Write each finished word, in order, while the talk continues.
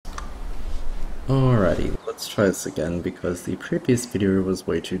Alrighty, let's try this again because the previous video was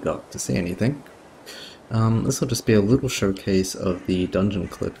way too dark to see anything. This will just be a little showcase of the dungeon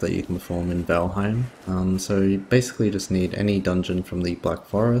clip that you can perform in Valheim. So you basically just need any dungeon from the Black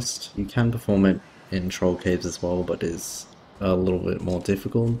Forest. You can perform it in Troll Caves as well, but is a little bit more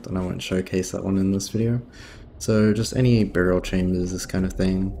difficult, and I won't showcase that one in this video. So just any burial chambers, this kind of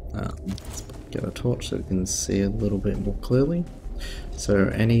thing. Let's get a torch so we can see a little bit more clearly. So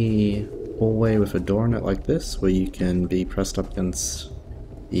any hallway with a door in it like this, where you can be pressed up against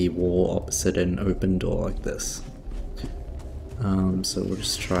the wall opposite an open door like this. So we'll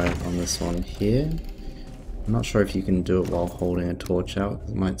just try it on this one here. I'm not sure if you can do it while holding a torch out,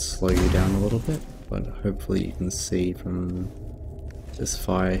 it might slow you down a little bit, but hopefully you can see from this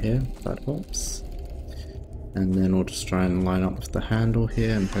fire here, that helps. And then we'll just try and line up with the handle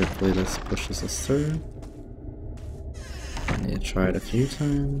here, and hopefully this pushes us through. I need to try it a few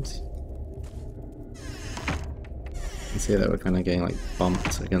times. You can see that we're kind of getting like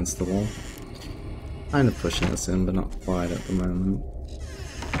bumped against the wall. Kind of pushing us in, but not quite at the moment.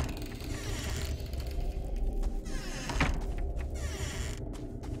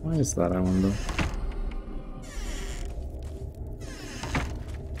 Why is that, I wonder?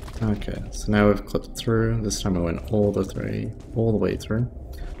 Okay, so now we've clipped through. This time I went all the way through.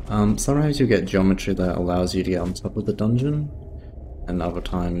 Sometimes you get geometry that allows you to get on top of the dungeon, and other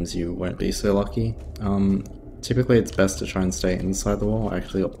times you won't be so lucky. Typically it's best to try and stay inside the wall. I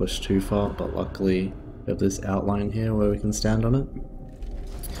actually got pushed too far, but luckily we have this outline here where we can stand on it.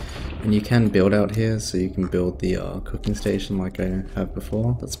 And you can build out here, so you can build the cooking station like I have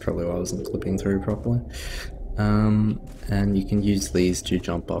before. That's probably why I wasn't clipping through properly. And you can use these to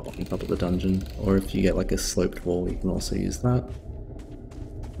jump up on top of the dungeon, or if you get like a sloped wall you can also use that.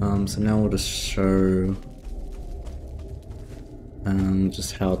 So now we'll just show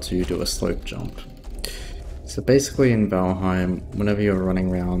just how to do a slope jump. So basically in Valheim, whenever you're running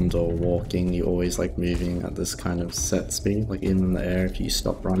around or walking, you're always like moving at this kind of set speed, like in the air. If you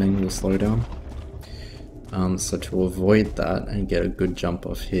stop running, you'll slow down. So to avoid that and get a good jump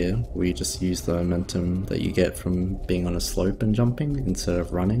off here, we just use the momentum that you get from being on a slope and jumping instead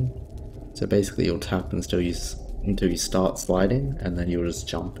of running. So basically you'll tap until you start sliding, and then you'll just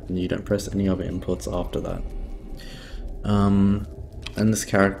jump, and you don't press any other inputs after that. And this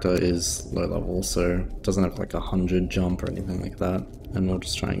character is low level, so doesn't have like 100 jump or anything like that. And we'll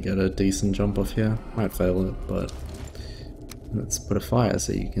just try and get a decent jump off here. Might fail it, but let's put a fire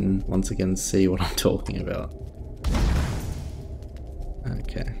so you can once again see what I'm talking about.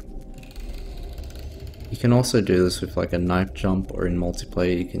 Okay. You can also do this with like a knife jump, or in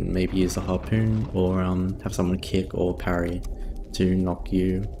multiplayer you can maybe use a harpoon, or have someone kick or parry to knock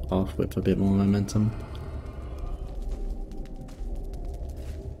you off with a bit more momentum.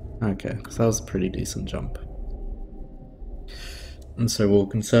 Okay, so that was a pretty decent jump. And so we'll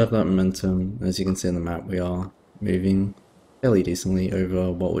conserve that momentum. As you can see on the map, we are moving fairly decently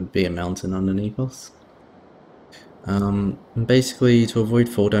over what would be a mountain underneath us. And basically, to avoid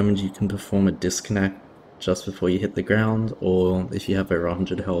fall damage, you can perform a disconnect just before you hit the ground, or if you have over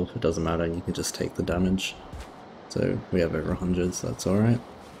 100 health, it doesn't matter, you can just take the damage. So we have over 100, so that's alright.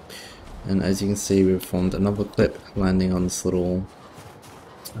 And as you can see, we've formed another clip landing on this little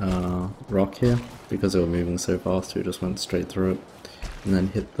rock here. Because we were moving so fast, we just went straight through it and then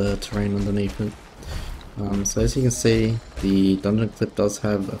hit the terrain underneath it. So as you can see, the dungeon clip does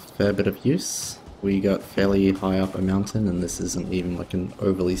have a fair bit of use. We got fairly high up a mountain, and this isn't even like an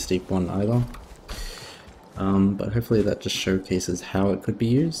overly steep one either. But hopefully that just showcases how it could be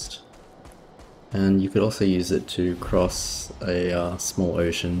used. And you could also use it to cross a small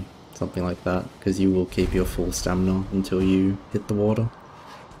ocean, something like that, because you will keep your full stamina until you hit the water.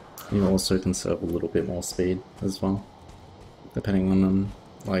 You also conserve a little bit more speed as well, depending on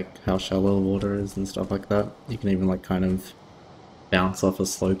like how shallow the water is and stuff like that. You can even like kind of bounce off a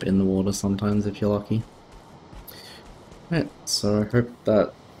slope in the water sometimes if you're lucky. Right, so I hope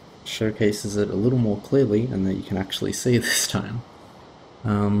that showcases it a little more clearly and that you can actually see this time.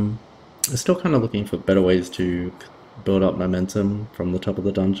 I'm still kind of looking for better ways to build up momentum from the top of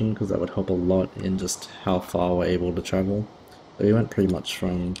the dungeon, because that would help a lot in just how far we're able to travel. So we went pretty much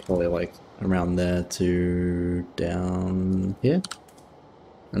from probably like around there to down here.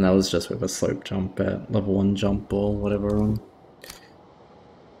 And that was just with a slope jump at level 1 jump or whatever on.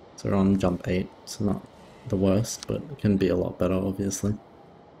 So we're on jump 8, so not the worst, but it can be a lot better obviously.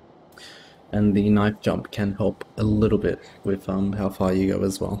 And the knife jump can help a little bit with how far you go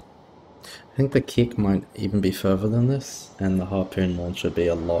as well. I think the kick might even be further than this, and the harpoon launch should be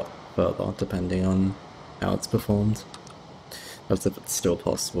a lot further depending on how it's performed. As if it's still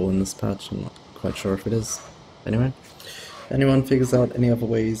possible in this patch, I'm not quite sure if it is. Anyway, if anyone figures out any other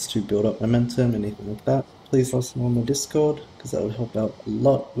ways to build up momentum, anything like that, please let us know on the Discord, because that would help out a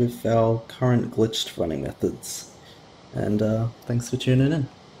lot with our current glitched running methods. And thanks for tuning in.